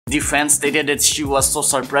The fan stated that she was so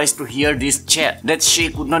surprised to hear this chat that she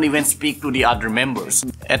could not even speak to the other members.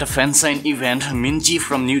 At a fansign event, Minji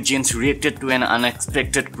from NewJeans reacted to an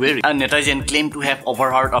unexpected query. A netizen claimed to have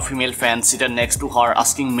overheard a female fan seated next to her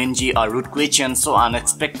asking Minji a rude question so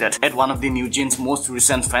unexpected. At one of the NewJeans' most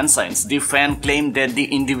recent fansigns, the fan claimed that the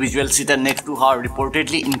individual seated next to her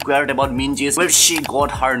reportedly inquired about Minji's where she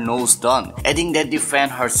got her nose done, adding that the fan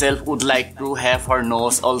herself would like to have her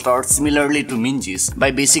nose altered similarly to Minji's.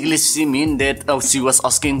 By basically she mean that she was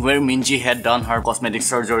asking where Minji had done her cosmetic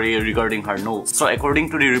surgery regarding her nose. So according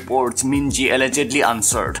to the reports, Minji allegedly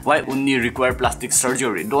answered, "Why only require plastic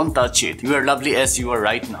surgery? Don't touch it. You are lovely as you are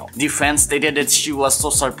right now." The fan stated that she was so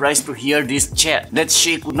surprised to hear this chat that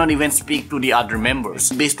she could not even speak to the other members.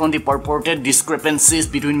 Based on the purported discrepancies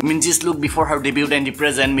between Minji's look before her debut and the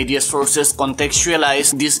present, media sources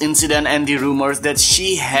contextualized this incident and the rumors that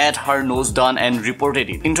she had her nose done and reported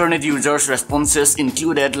it. Internet users' responses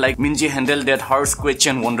included like, "Minji handled that harsh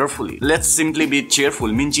question wonderfully. Let's simply be cheerful,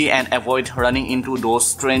 Minji, and avoid running into those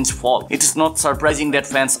strange faults. It is not surprising that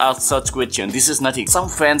fans ask such questions. This is nothing." Some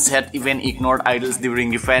fans had even ignored idols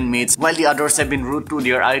during the fan meets, while the others have been rude to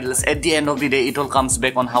their idols. At the end of the day, it all comes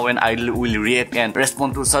back on how an idol will react and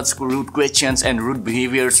respond to such rude questions and rude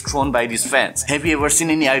behaviors thrown by these fans. Have you ever seen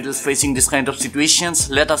any idols facing this kind of situations?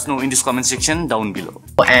 Let us know in this comment section down below,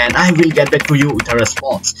 and I will get back to you with a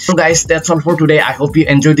response. So guys, that's all for today. I hope you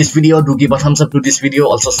enjoyed this video. Do give a thumbs up to this video.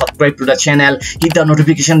 Also subscribe to the channel, hit the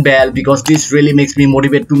notification bell because this really makes me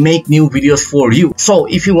motivated to make new videos for you. So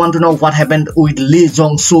if you want to know what happened with Lee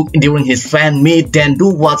Jong-suk during his fan meet, then do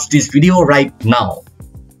watch this video right now.